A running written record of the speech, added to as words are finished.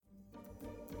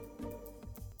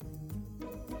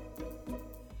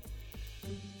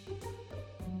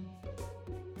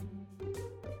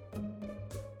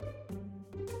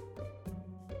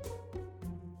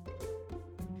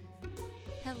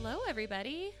Hello,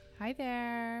 everybody. Hi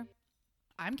there.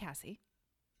 I'm Cassie.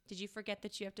 Did you forget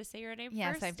that you have to say your name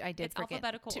Yes, first? I did it's forget.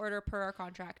 alphabetical order per our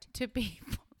contract. To be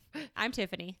I'm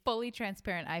Tiffany. fully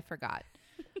transparent, I forgot.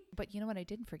 But you know what I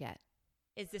didn't forget?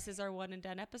 This is our one and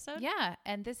done episode? Yeah,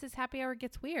 and this is Happy Hour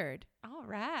Gets Weird, All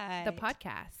right. the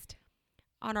podcast.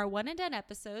 On our one and done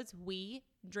episodes, we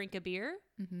drink a beer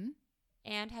Mm-hmm.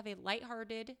 and have a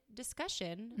lighthearted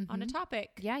discussion on a topic.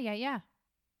 Yeah.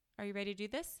 Are you ready to do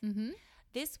this? Mm-hmm.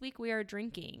 This week we are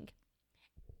drinking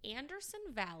Anderson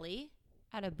Valley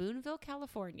out of Boonville,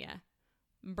 California.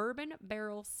 Bourbon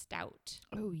Barrel Stout.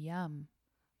 Oh, yum.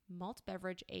 Malt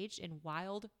beverage aged in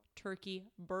wild turkey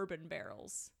bourbon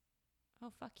barrels.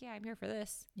 Oh, fuck yeah, I'm here for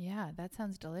this. Yeah, that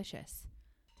sounds delicious.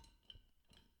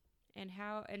 And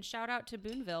shout out to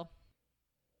Boonville.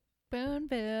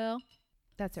 Boonville.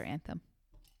 That's our anthem.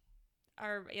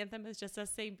 Our anthem is just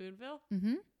us saying Boonville.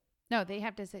 Mm-hmm. No, they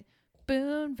have to say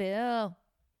Boonville.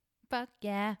 Fuck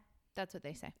yeah. That's what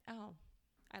they say. Oh,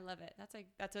 I love it.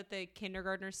 That's what the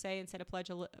kindergartners say instead of Pledge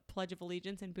of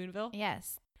Allegiance in Boonville.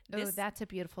 Yes. That's a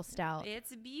beautiful stout.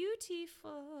 It's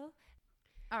beautiful.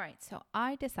 All right, so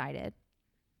I decided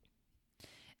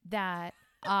that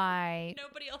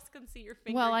Nobody else can see your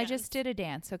finger. I just did a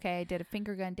dance, okay? I did a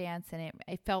finger gun dance, and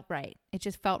it felt right. It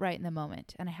just felt right in the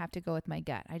moment, and I have to go with my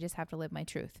gut. I just have to live my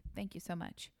truth. Thank you so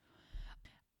much.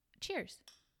 Cheers.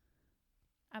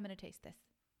 I'm going to taste this.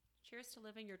 Cheers to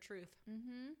living your truth.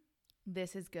 Mm-hmm.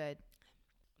 This is good.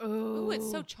 Ooh, it's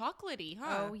so chocolatey,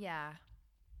 huh? Oh, yeah.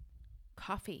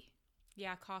 Coffee.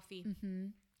 Yeah, coffee. Mm-hmm.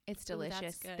 It's Ooh, delicious.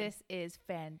 that's good. This is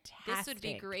fantastic. This would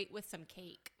be great with some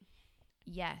cake.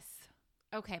 Yes.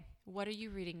 Okay, what are you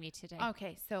reading me today?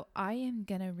 Okay, so I am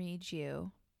going to read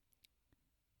you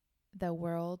the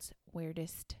world's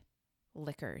weirdest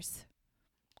liquors.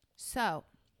 So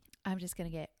I'm just going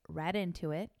to get right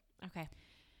into it. Okay.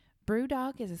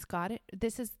 Brewdog is a Scottish.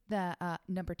 This is the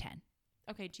number 10.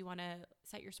 Okay, do you want to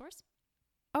cite your source?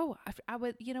 Oh, I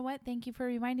would. You know what? Thank you for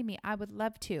reminding me. I would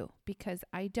love to because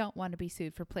I don't want to be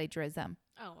sued for plagiarism.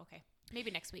 Oh, okay.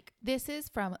 Maybe next week. This is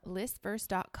from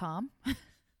listverse.com.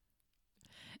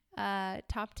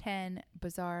 Top 10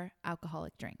 bizarre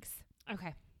alcoholic drinks.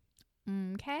 Okay.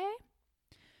 Okay.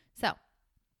 So,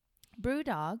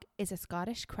 Brewdog is a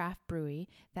Scottish craft brewery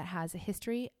that has a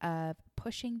history of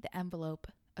pushing the envelope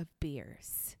of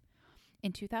beers.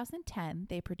 In 2010,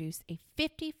 they produced a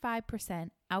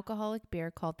 55% alcoholic beer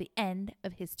called The End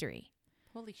of History.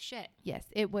 Holy shit. Yes,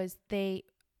 they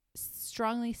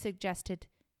strongly suggested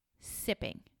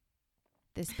sipping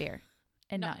this beer.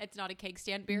 And it's not a keg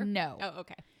stand beer? No. Oh,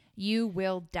 okay. You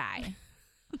will die.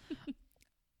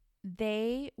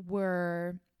 They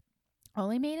were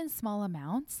only made in small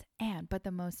amounts, but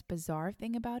the most bizarre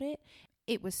thing about it,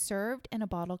 it was served in a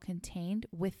bottle contained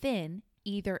within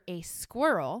either a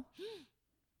squirrel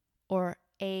or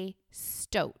a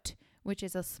stoat, which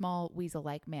is a small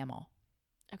weasel-like mammal.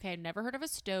 Okay, I've never heard of a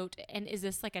stoat. And is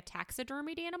this like a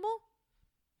taxidermied animal?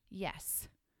 Yes.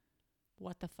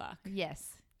 What the fuck?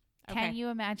 Yes. Okay. Can you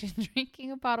imagine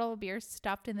drinking a bottle of beer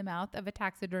stuffed in the mouth of a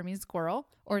taxidermy squirrel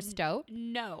or stoat?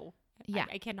 No. Yeah.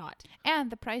 I cannot.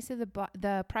 And the price of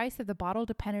the price of the bottle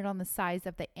depended on the size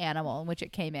of the animal in which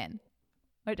it came in,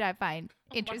 which I find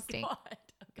interesting. Oh my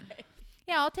God. Okay.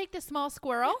 Yeah, I'll take the small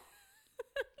squirrel.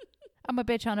 I'm a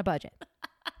bitch on a budget.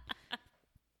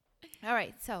 All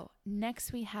right, so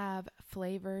next we have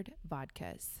flavored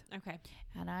vodkas. Okay.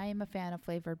 And I am a fan of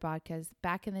flavored vodkas.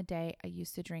 Back in the day, I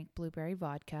used to drink blueberry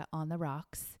vodka on the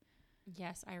rocks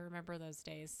Yes, I remember those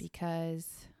days.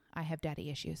 because I have daddy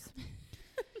issues.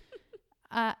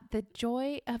 The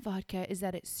joy of vodka is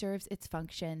that it serves its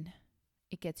function.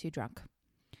 It gets you drunk.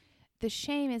 The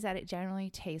shame is that it generally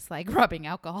tastes like rubbing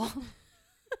alcohol.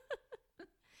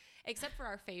 Except for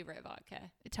our favorite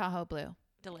vodka. Tahoe Blue.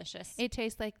 Delicious. It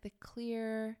tastes like the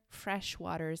clear, fresh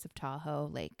waters of Tahoe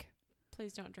Lake.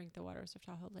 Please don't drink the waters of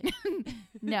Tahoe Lake.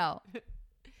 No,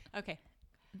 Okay.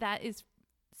 that is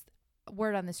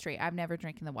word on the street. I've never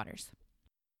drinking the waters.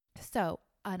 So,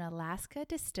 an Alaska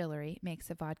distillery makes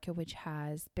a vodka which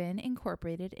has been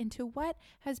incorporated into what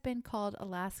has been called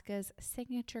Alaska's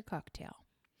signature cocktail.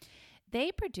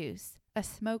 They produce a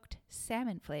smoked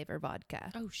salmon flavor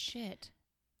vodka, Oh, shit.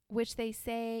 which they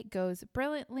say goes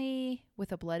brilliantly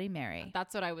with a Bloody Mary.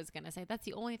 That's what I was going to say. That's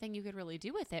the only thing you could really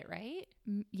do with it, right?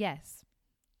 Yes.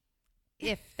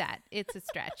 If that, it's a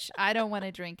stretch. I don't want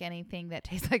to drink anything that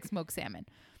tastes like smoked salmon.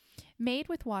 Made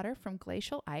with water from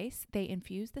glacial ice, they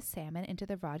infuse the salmon into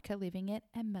the vodka, leaving it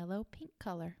a mellow pink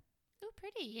color. Oh,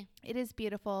 pretty. It is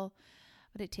beautiful,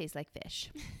 but it tastes like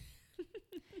fish.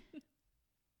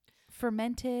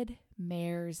 Fermented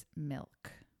mare's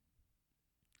milk.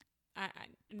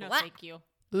 No, Blah. thank you.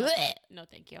 No, Blech. no,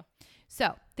 thank you.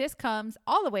 So this comes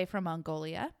all the way from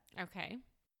Mongolia. Okay.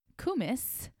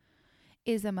 Kumis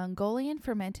is a Mongolian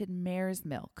fermented mare's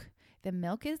milk. The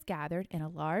milk is gathered in a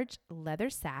large leather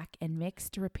sack and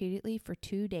mixed repeatedly for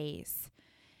 2 days.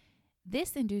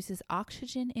 This induces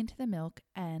oxygen into the milk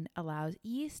and allows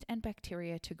yeast and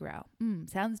bacteria to grow.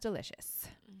 Sounds delicious.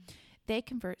 They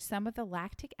convert some of the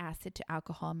lactic acid to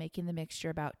alcohol, making the mixture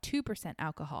about 2%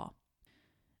 alcohol.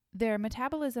 Their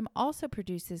metabolism also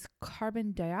produces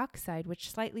carbon dioxide,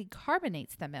 which slightly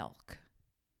carbonates the milk.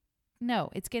 No,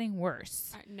 it's getting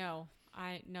worse. No,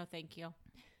 thank you.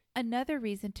 Another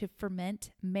reason to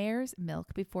ferment mare's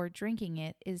milk before drinking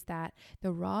it is that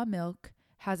the raw milk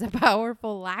has a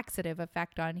powerful laxative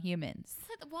effect on humans.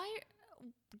 Why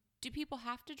do people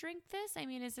have to drink this? I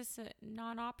mean, is this a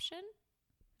non-option?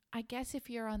 I guess if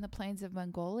you're on the plains of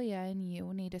Mongolia and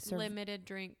you need to limited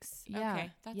drinks. Yeah,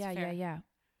 Okay, that's fair. yeah.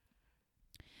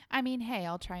 I mean, hey,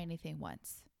 I'll try anything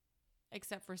once.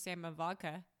 Except for salmon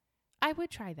vodka. I would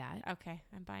try that. Okay,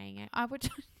 I'm buying it. I would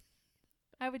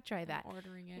try that. I'm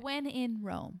ordering it. When in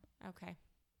Rome Okay.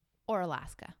 or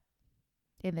Alaska.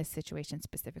 In this situation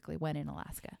specifically, when in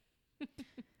Alaska.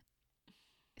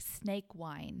 Snake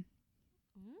wine.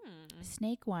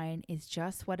 Snake wine is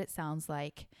just what it sounds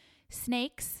like.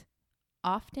 Snakes,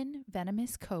 often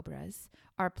venomous cobras,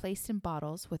 are placed in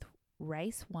bottles with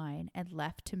rice wine and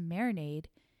left to marinate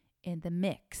in the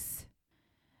mix.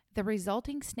 The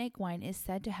resulting snake wine is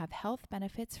said to have health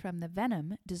benefits from the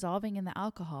venom dissolving in the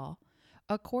alcohol.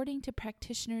 According to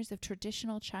practitioners of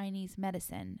traditional Chinese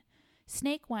medicine,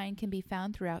 snake wine can be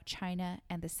found throughout China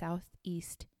and the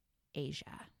Southeast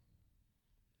Asia.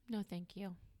 No, thank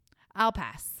you. I'll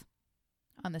pass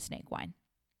on the snake wine.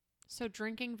 So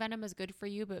drinking venom is good for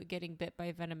you, but getting bit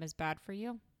by venom is bad for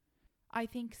you? I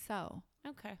think so.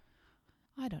 Okay.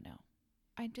 I don't know.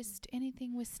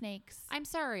 Anything with snakes. I'm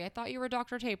sorry. I thought you were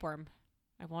Dr. Tapeworm.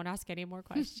 I won't ask any more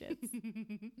questions.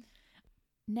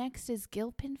 Next is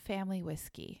Gilpin Family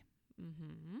Whiskey.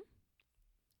 Mm-hmm.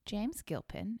 James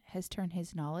Gilpin has turned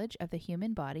his knowledge of the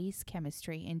human body's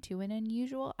chemistry into an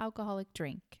unusual alcoholic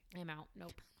drink. I'm out.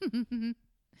 Nope.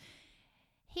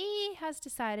 He has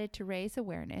decided to raise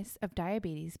awareness of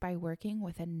diabetes by working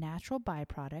with a natural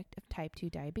byproduct of type 2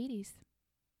 diabetes.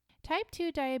 Type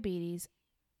 2 diabetes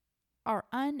are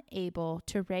unable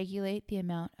to regulate the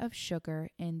amount of sugar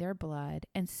in their blood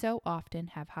and so often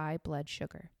have high blood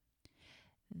sugar.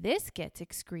 This gets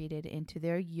excreted into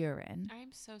their urine.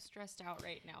 I'm so stressed out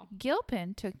right now.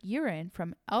 Gilpin took urine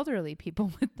from elderly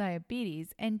people with diabetes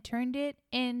and turned it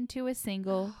into a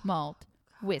single malt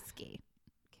whiskey.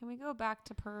 Can we go back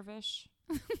to Pervish?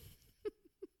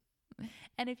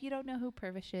 And if you don't know who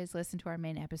Pervish is, listen to our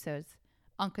main episodes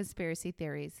on conspiracy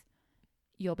theories.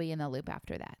 You'll be in the loop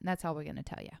after that. And that's all we're going to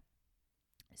tell you.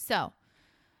 So,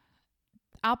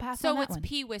 I'll pass on that one. So it's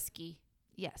pea whiskey.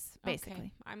 Yes,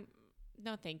 basically. Okay.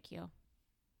 No, thank you.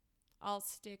 I'll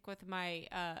stick with my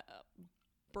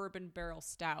bourbon barrel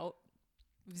stout.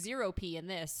 0 P in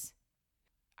this.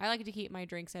 I like to keep my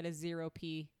drinks at a 0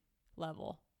 P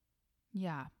level.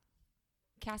 Yeah.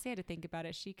 Cassie had to think about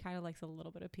it. She kind of likes a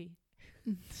little bit of pee.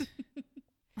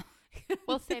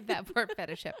 We'll save that for a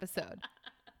fetish episode.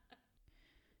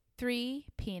 3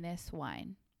 penis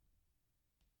wine.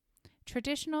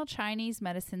 Traditional Chinese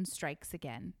medicine strikes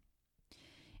again.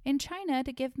 In China,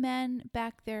 to give men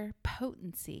back their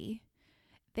potency,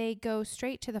 they go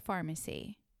straight to the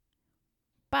pharmacy.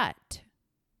 But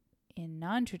in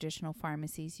non-traditional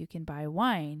pharmacies, you can buy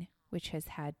wine which has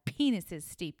had penises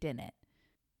steeped in it.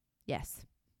 Yes,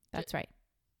 that's right.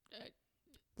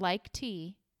 Like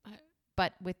tea,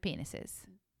 but with penises.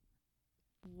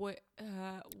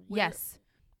 Yes.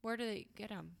 Where do they get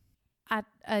them? At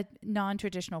a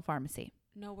non-traditional pharmacy.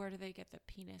 No, where do they get the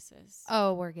penises?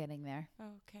 Oh, we're getting there.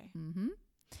 Okay. Mm-hmm.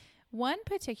 One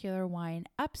particular wine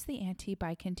ups the ante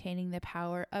by containing the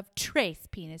power of trace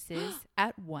penises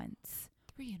at once.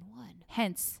 3 in 1.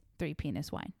 Hence, 3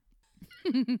 penis wine.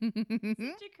 Such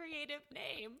a creative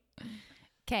name.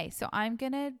 Okay, so I'm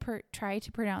going to try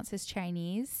to pronounce this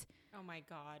Chinese. Oh my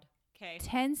God. Okay.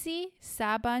 Tenzi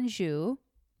Sabanju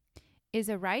is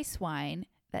a rice wine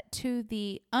that to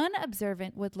the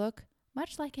unobservant would look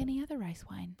much like any other rice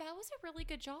wine. That was a really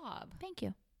good job. Thank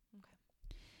you.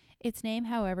 Okay. Its name,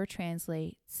 however,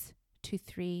 translates to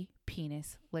 3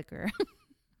 penis liquor.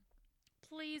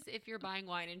 Please, if you're buying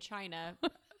wine in China,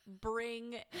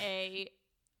 bring a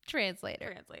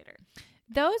translator.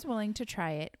 Those willing to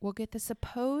try it will get the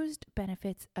supposed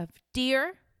benefits of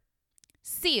deer,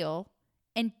 seal,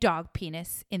 and dog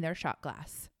penis in their shot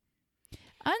glass.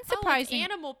 Unsurprising.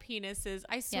 Animal penises.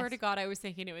 I swear Yes. to God, I was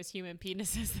thinking it was human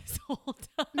penises this whole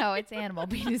time. No, it's animal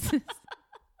penises.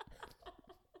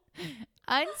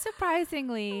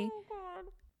 Unsurprisingly, Oh, God.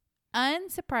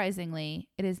 unsurprisingly,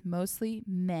 it is mostly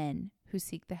men who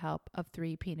seek the help of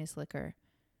 3 penis liquor,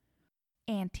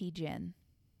 anti-gin.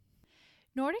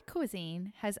 Nordic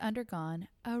cuisine has undergone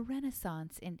a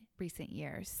renaissance in recent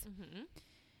years. Mm-hmm.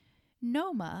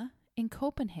 Noma in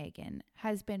Copenhagen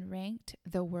has been ranked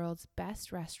the world's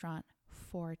best restaurant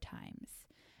 4 times.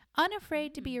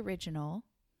 Unafraid to be original,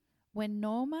 when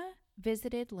Noma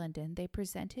visited London, they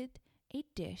presented a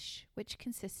dish which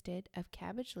consisted of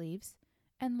cabbage leaves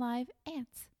and live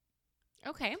ants.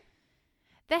 Okay.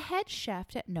 The head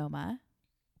chef at Noma,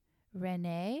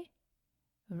 René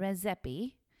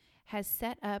Redzepi, has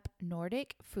set up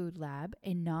Nordic Food Lab,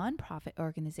 a non-profit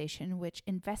organization which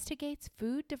investigates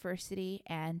food diversity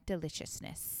and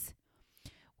deliciousness.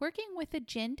 Working with a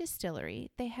gin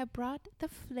distillery, they have brought the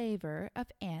flavor of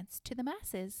ants to the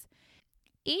masses.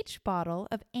 Each bottle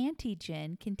of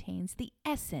anti-gin contains the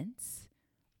essence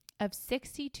of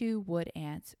 62 wood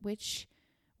ants, which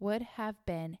would have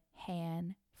been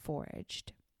hand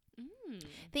foraged.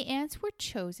 The ants were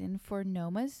chosen for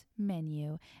Noma's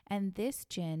menu and this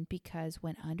gin because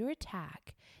when under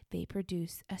attack, they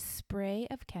produce a spray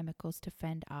of chemicals to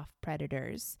fend off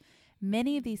predators.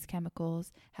 Many of these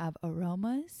chemicals have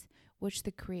aromas, which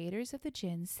the creators of the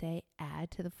gin say add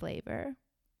to the flavor.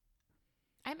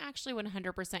 I'm actually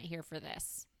 100% here for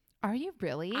this. Are you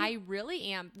really? I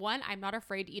really am. One, I'm not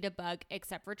afraid to eat a bug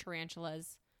except for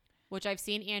tarantulas, which I've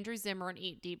seen Andrew Zimmern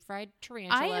eat deep fried I am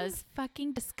tarantulas.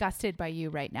 fucking disgusted by you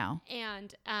right now.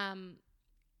 And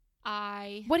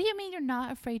What do you mean you're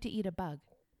not afraid to eat a bug?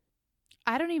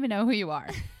 I don't even know who you are.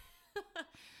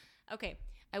 Okay,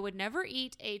 I would never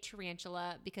eat a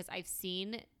tarantula because I've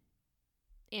seen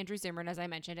Andrew Zimmern, as I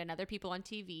mentioned, and other people on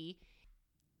TV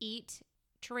eat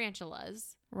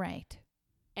tarantulas. Right.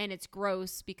 And it's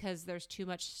gross because there's too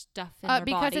much stuff in their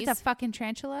Because bodies. it's a fucking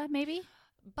tarantula, maybe?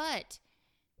 But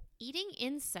eating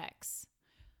insects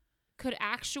could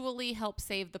actually help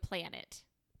save the planet,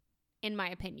 in my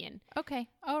opinion. Okay.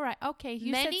 All right. Okay.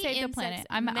 You said save insects, the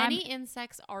planet. many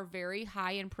insects are very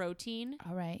high in protein.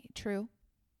 All right. True.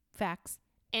 Facts.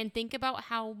 And think about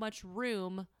how much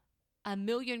room 1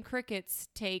 million crickets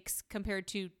takes compared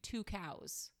to 2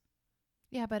 cows.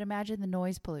 Yeah, but imagine the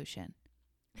noise pollution.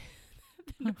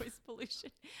 The noise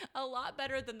pollution. A lot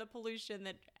better than the pollution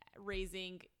that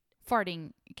raising.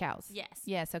 Farting cows. Yes.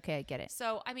 Yes. Okay. I get it.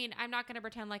 So, I mean, I'm not going to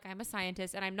pretend like I'm a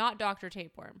scientist and I'm not Dr.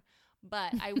 Tapeworm,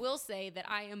 but I will say that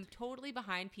I am totally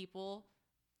behind people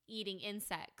eating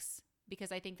insects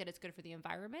because I think that it's good for the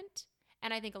environment.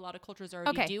 And I think a lot of cultures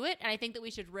already do it. And I think that we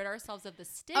should rid ourselves of the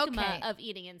stigma of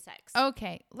eating insects.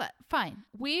 Okay. Fine.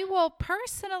 We will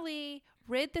personally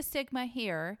rid the stigma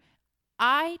here.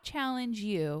 I challenge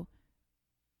you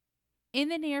in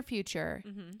the near future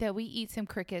that we eat some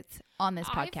crickets on this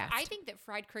podcast. I think that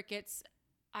fried crickets,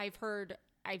 I've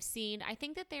seen, I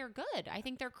think that they're good. I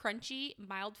think they're crunchy,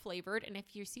 mild flavored. And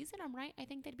if you season them right, I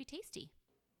think they'd be tasty.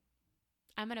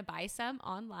 I'm going to buy some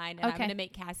online and I'm going to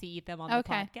make Cassie eat them on the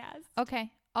podcast.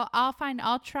 Okay.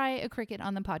 I'll try a cricket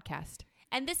on the podcast.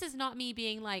 And this is not me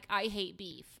being like, I hate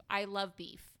beef. I love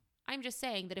beef. I'm just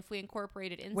saying that if we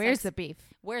incorporated insects. Where's the beef?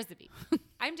 Where's the beef?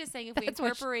 I'm just saying if we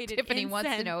incorporated Tiffany wants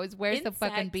to know is where's the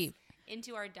fucking beef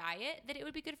into our diet, that it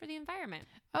would be good for the environment.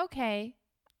 Okay.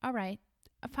 All right.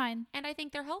 Fine. And I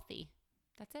think they're healthy.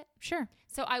 That's it. Sure.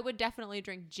 So I would definitely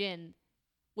drink gin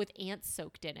with ants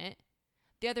soaked in it.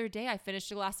 The other day I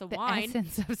finished a glass of wine. The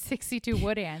essence of 62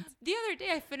 wood ants. The other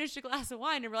day I finished a glass of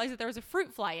wine and realized that there was a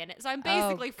fruit fly in it. So I'm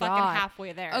basically fucking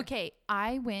halfway there. Okay.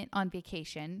 I went on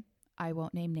vacation. I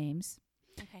won't name names.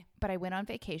 Okay. But I went on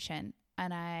vacation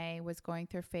and I was going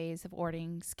through a phase of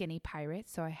ordering Skinny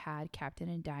Pirates. So I had Captain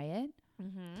and Diet.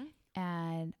 Mm-hmm.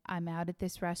 And I'm out at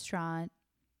this restaurant.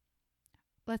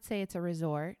 Let's say it's a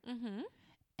resort. Mm-hmm.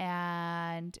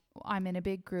 And I'm in a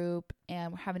big group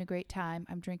and we're having a great time.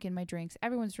 I'm drinking my drinks.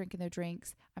 Everyone's drinking their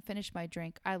drinks. I finish my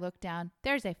drink. I look down.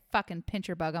 There's a fucking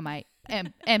pincher bug on my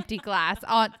empty glass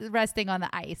resting on the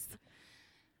ice.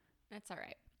 That's all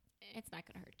right. It's not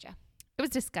going to hurt you. It was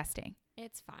disgusting.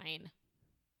 It's fine.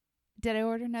 Did I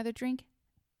order another drink?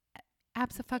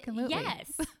 Abso-fucking-lutely.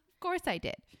 Yes. Of course I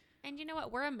did. And you know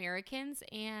what? We're Americans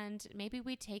and maybe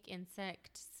we take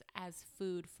insects as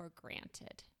food for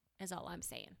granted is all I'm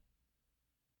saying.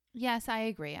 Yes, I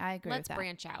agree. Let's with that.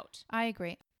 branch out. I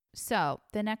agree. So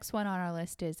the next one on our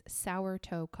list is sour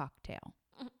toe cocktail.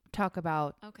 Talk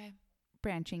about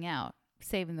branching out,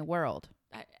 saving the world.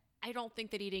 I don't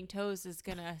think that eating toes is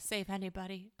going to save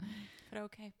anybody, but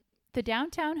okay. The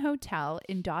Downtown Hotel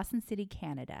in Dawson City,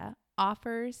 Canada,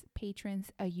 offers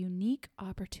patrons a unique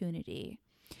opportunity.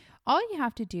 All you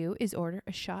have to do is order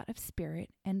a shot of spirit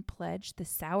and pledge the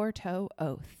Sour Toe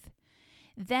Oath.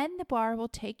 Then the bar will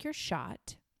take your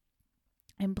shot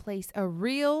and place a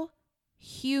real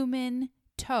human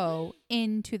toe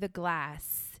into the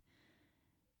glass.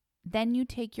 Then you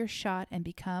take your shot and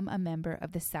become a member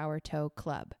of the Sour Toe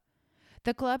Club.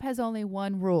 The club has only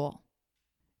one rule.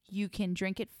 You can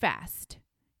drink it fast.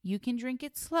 You can drink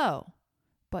it slow.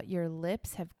 But your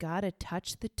lips have got to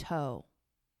touch the toe.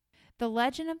 The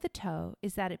legend of the toe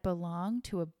is that it belonged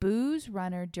to a booze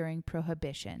runner during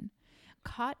Prohibition.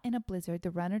 Caught in a blizzard,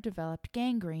 the runner developed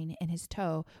gangrene in his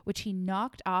toe, which he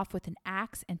knocked off with an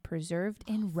axe and preserved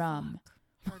in rum.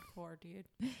 Fuck. Hardcore, dude.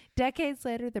 Decades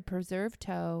later, the preserved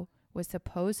toe was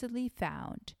supposedly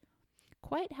found.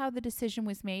 Quite how the decision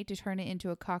was made to turn it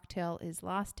into a cocktail is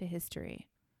lost to history.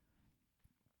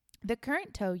 The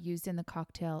current toe used in the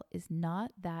cocktail is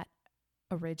not that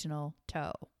original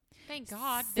toe. Thank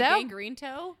God. The So- gangrene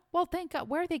toe? Well, thank God.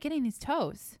 Where are they getting these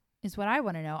toes? Is what I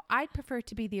want to know. I'd prefer it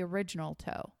to be the original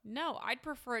toe. No, I'd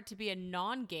prefer it to be a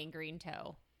non-gangrene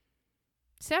toe.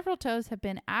 Several toes have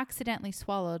been accidentally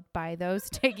swallowed by those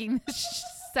taking the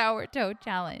sour toe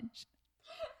challenge.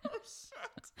 Oh,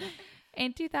 shit.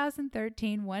 In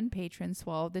 2013, one patron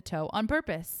swallowed the toe on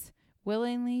purpose,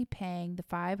 willingly paying the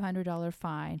 $500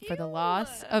 fine for the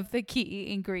loss of the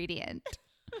key ingredient.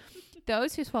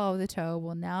 Those who swallow the toe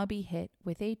will now be hit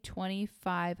with a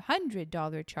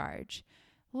 $2,500 charge.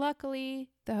 Luckily,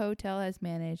 the hotel has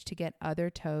managed to get other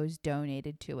toes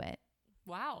donated to it.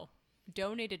 Wow.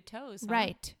 Donated toes, huh?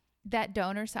 Right. That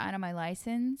donor sign on my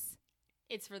license.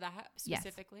 It's for that Yes.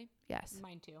 specifically? Yes.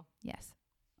 Mine too. Yes.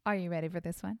 Are you ready for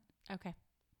this one? Okay.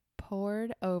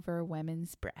 Poured over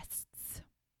women's breasts.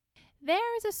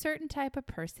 There is a certain type of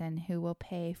person who will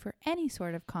pay for any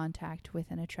sort of contact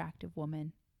with an attractive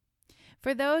woman.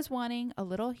 For those wanting a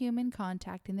little human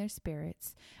contact in their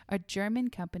spirits, a German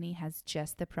company has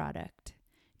just the product.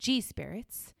 G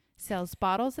Spirits sells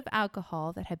bottles of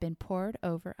alcohol that have been poured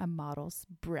over a model's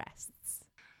breasts.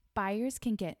 Buyers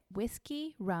can get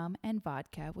whiskey, rum, and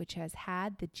vodka, which has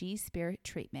had the G Spirit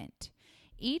treatment.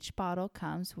 Each bottle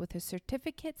comes with a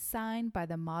certificate signed by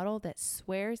the model that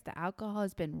swears the alcohol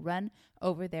has been run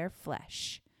over their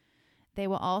flesh. They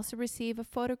will also receive a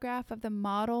photograph of the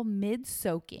model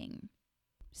mid-soaking.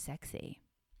 Sexy.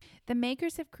 The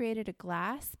makers have created a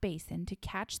glass basin to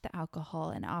catch the alcohol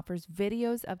and offers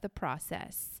videos of the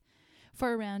process.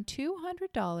 For around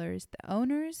 $200, the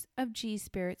owners of G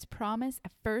Spirits promise a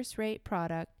first-rate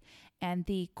product and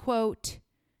the, quote,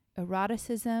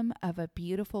 eroticism of a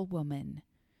beautiful woman.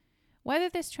 Whether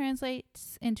this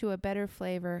translates into a better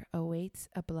flavor awaits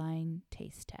a blind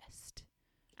taste test.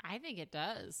 I think it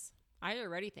does. I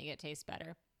already think it tastes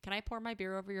better. Can I pour my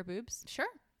beer over your boobs? Sure.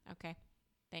 Okay.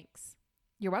 Thanks.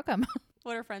 You're welcome.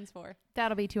 What are friends for?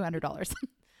 That'll be $200.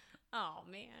 Oh,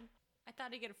 man. I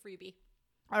thought I'd get a freebie.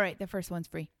 All right, the first one's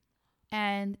free.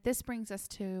 And this brings us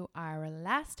to our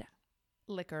last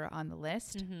liquor on the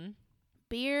list. Mm-hmm.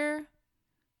 Beer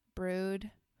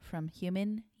brewed from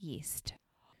human yeast.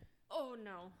 Oh,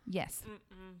 no. Yes.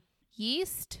 Mm-mm.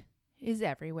 Yeast is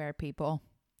everywhere, people.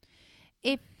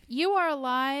 If you are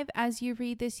alive as you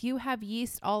read this, you have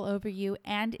yeast all over you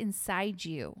and inside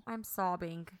you. I'm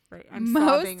sobbing.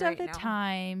 Most of the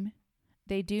time,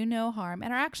 they do no harm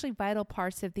and are actually vital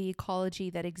parts of the ecology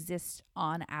that exists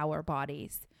on our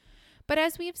bodies. But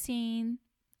as we have seen,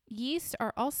 yeast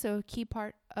are also a key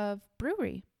part of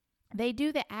brewery. They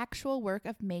do the actual work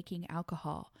of making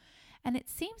alcohol. And it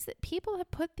seems that people have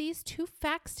put these two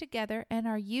facts together and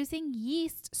are using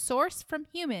yeast sourced from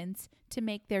humans to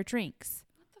make their drinks.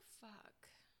 What the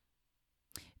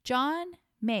fuck? John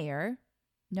Mayer,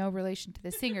 no relation to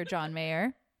the singer John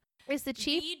Mayer, is the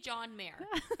chief. The John Mayer.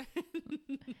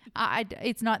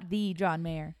 It's not the John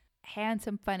Mayer.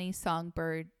 Handsome, funny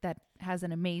songbird that has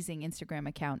an amazing Instagram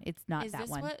account. It's not Is that this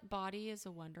one. what Body is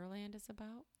a Wonderland is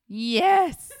about?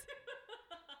 Yes.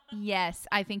 Yes,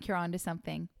 I think you're onto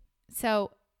something.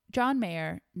 So John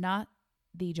Mayer, not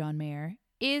the John Mayer,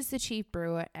 is the chief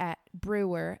brewer at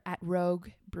Rogue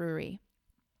Brewery.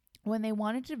 When they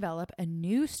wanted to develop a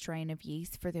new strain of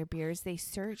yeast for their beers, they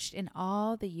searched in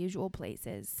all the usual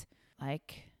places,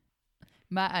 like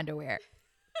my underwear.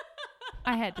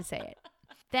 I had to say it.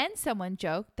 Then someone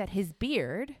joked that his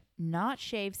beard, not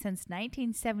shaved since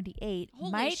 1978,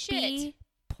 Holy might shit. be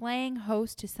playing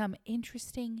host to some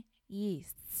interesting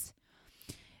yeasts.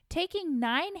 Taking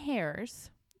 9 hairs,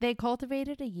 they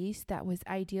cultivated a yeast that was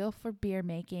ideal for beer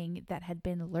making that had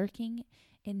been lurking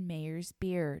in Mayer's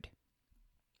beard.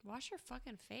 Wash your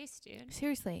fucking face, dude.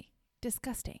 Seriously,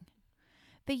 Disgusting.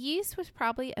 The yeast was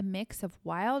probably a mix of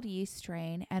wild yeast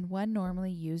strain and one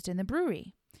normally used in the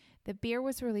brewery. The beer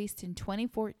was released in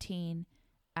 2014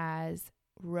 as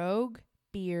Rogue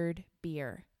Beard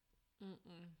Beer.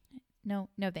 No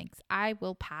thanks. I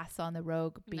will pass on the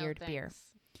Rogue Beard Beer.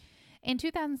 In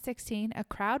 2016, a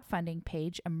crowdfunding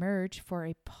page emerged for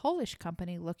a Polish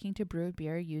company looking to brew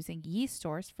beer using yeast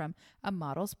sourced from a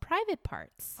model's private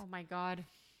parts. Oh my God.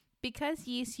 Because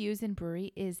yeast used in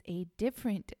brewery is a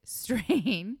different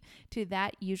strain to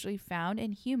that usually found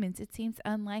in humans, it seems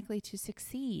unlikely to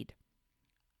succeed.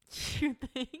 You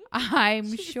think?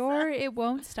 I'm sure it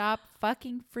won't stop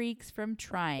fucking freaks from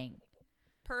trying.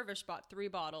 Purvish bought 3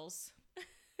 bottles.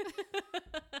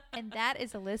 And that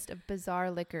is a list of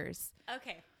bizarre liquors.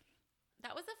 Okay.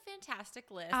 That was a fantastic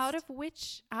list. Out of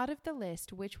the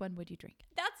list, which one would you drink?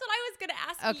 That's what I was going to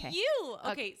ask Okay. you.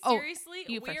 Okay, Oh, seriously,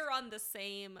 you we're first. on the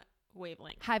same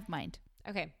wavelength. Hive mind.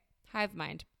 Okay, hive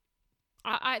mind.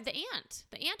 The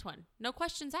ant one. No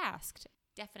questions asked.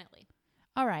 Definitely.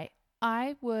 All right.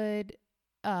 I would,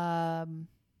 I'll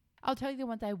tell you the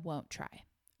ones I won't try.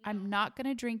 I'm not going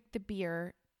to drink the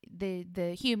beer,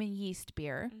 the human yeast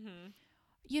beer. Mm-hmm.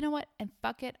 You know what? And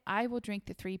fuck it. I will drink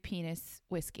the 3 penis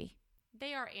whiskey.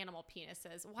 They are animal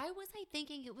penises. Why was I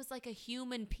thinking it was like a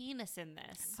human penis in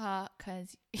this?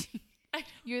 Cause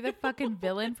you're the fucking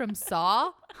villain from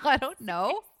Saw. I don't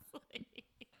know.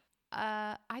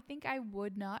 I think I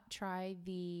would not try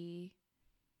the,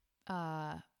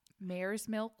 mare's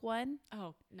milk one.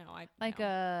 Oh, no. Like no.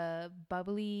 a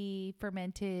bubbly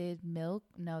fermented milk.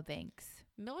 No, thanks.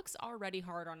 Milk's already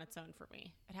hard on its own for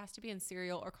me. It has to be in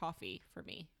cereal or coffee for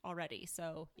me already.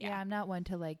 So, Yeah, I'm not one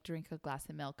to like drink a glass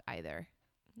of milk either.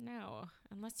 No,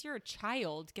 unless you're a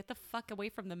child, get the fuck away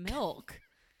from the milk.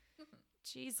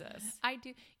 Jesus. I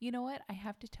do. You know what? I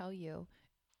have to tell you,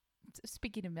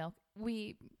 speaking of milk,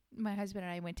 my husband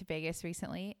and I went to Vegas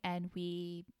recently, and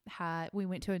we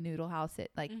went to a noodle house at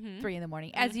like 3 a.m,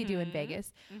 as you do in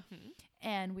Vegas. Mm-hmm.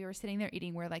 And we were sitting there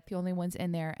eating. We're like the only ones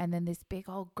in there. And then this big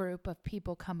old group of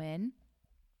people come in,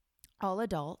 all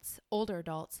adults, older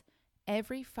adults.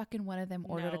 Every fucking one of them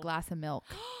ordered a glass of milk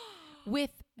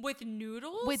with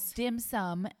noodles, with dim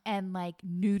sum and like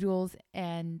noodles.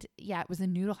 And yeah, it was a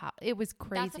noodle house. It was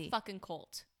crazy. That's a fucking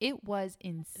cult. It was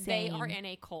insane. They are in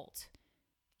a cult.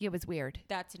 It was weird.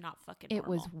 That's not fucking It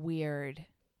normal. was weird.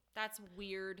 That's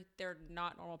weird. They're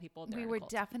not normal people. They're We in a were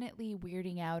cult. definitely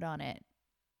weirding out on it.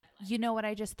 You know what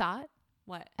I just thought?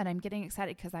 What? And I'm getting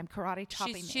excited because I'm karate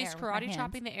chopping the air. She's with my karate hands.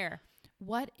 chopping the air.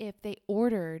 What if they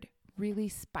ordered really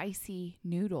spicy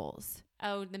noodles?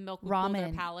 Oh, the milk would cool their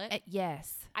Ramen. palate.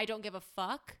 Yes. I don't give a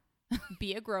fuck.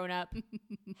 Be a grown up.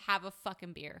 Have a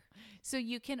fucking beer. So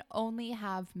you can only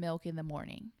have milk in the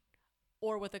morning.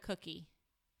 Or with a cookie.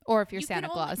 Or if you're You Santa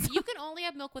can Claus. you can only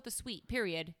have milk with a sweet,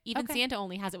 period. Even Okay. Santa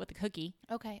only has it with a cookie.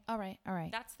 Okay. All right.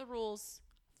 That's the rules.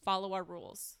 Follow our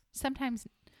rules. Sometimes.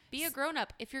 Be a grown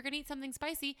up. If you're going to eat something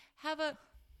spicy, have a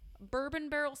bourbon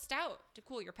barrel stout to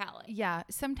cool your palate. Yeah.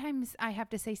 Sometimes I have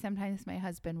to say, sometimes my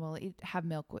husband will have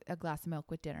a glass of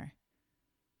milk with dinner.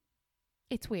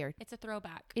 It's weird. It's a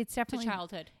throwback It's to definitely.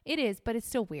 childhood. It is, but it's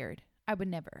still weird. I would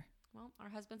never. Well, our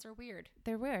husbands are weird.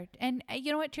 They're weird. And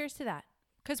you know what? Cheers to that.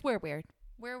 Because we're weird.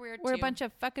 We're weird We're too. a bunch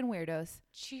of fucking weirdos.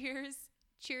 Cheers.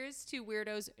 Cheers to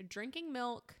weirdos drinking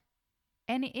milk.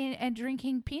 And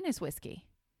drinking penis whiskey.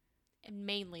 And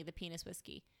mainly the penis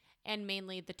whiskey. And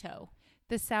mainly the toe.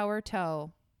 The sour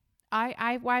toe.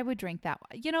 I would drink that.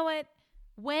 You know what?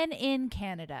 When in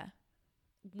Canada.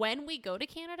 When we go to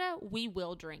Canada, we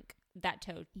will drink that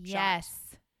toe shot.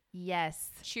 Yes. Yes.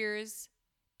 Cheers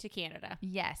to Canada.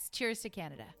 Yes. Cheers to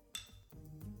Canada.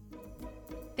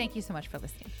 Thank you so much for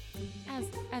listening.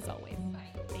 As always.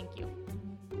 Thank you.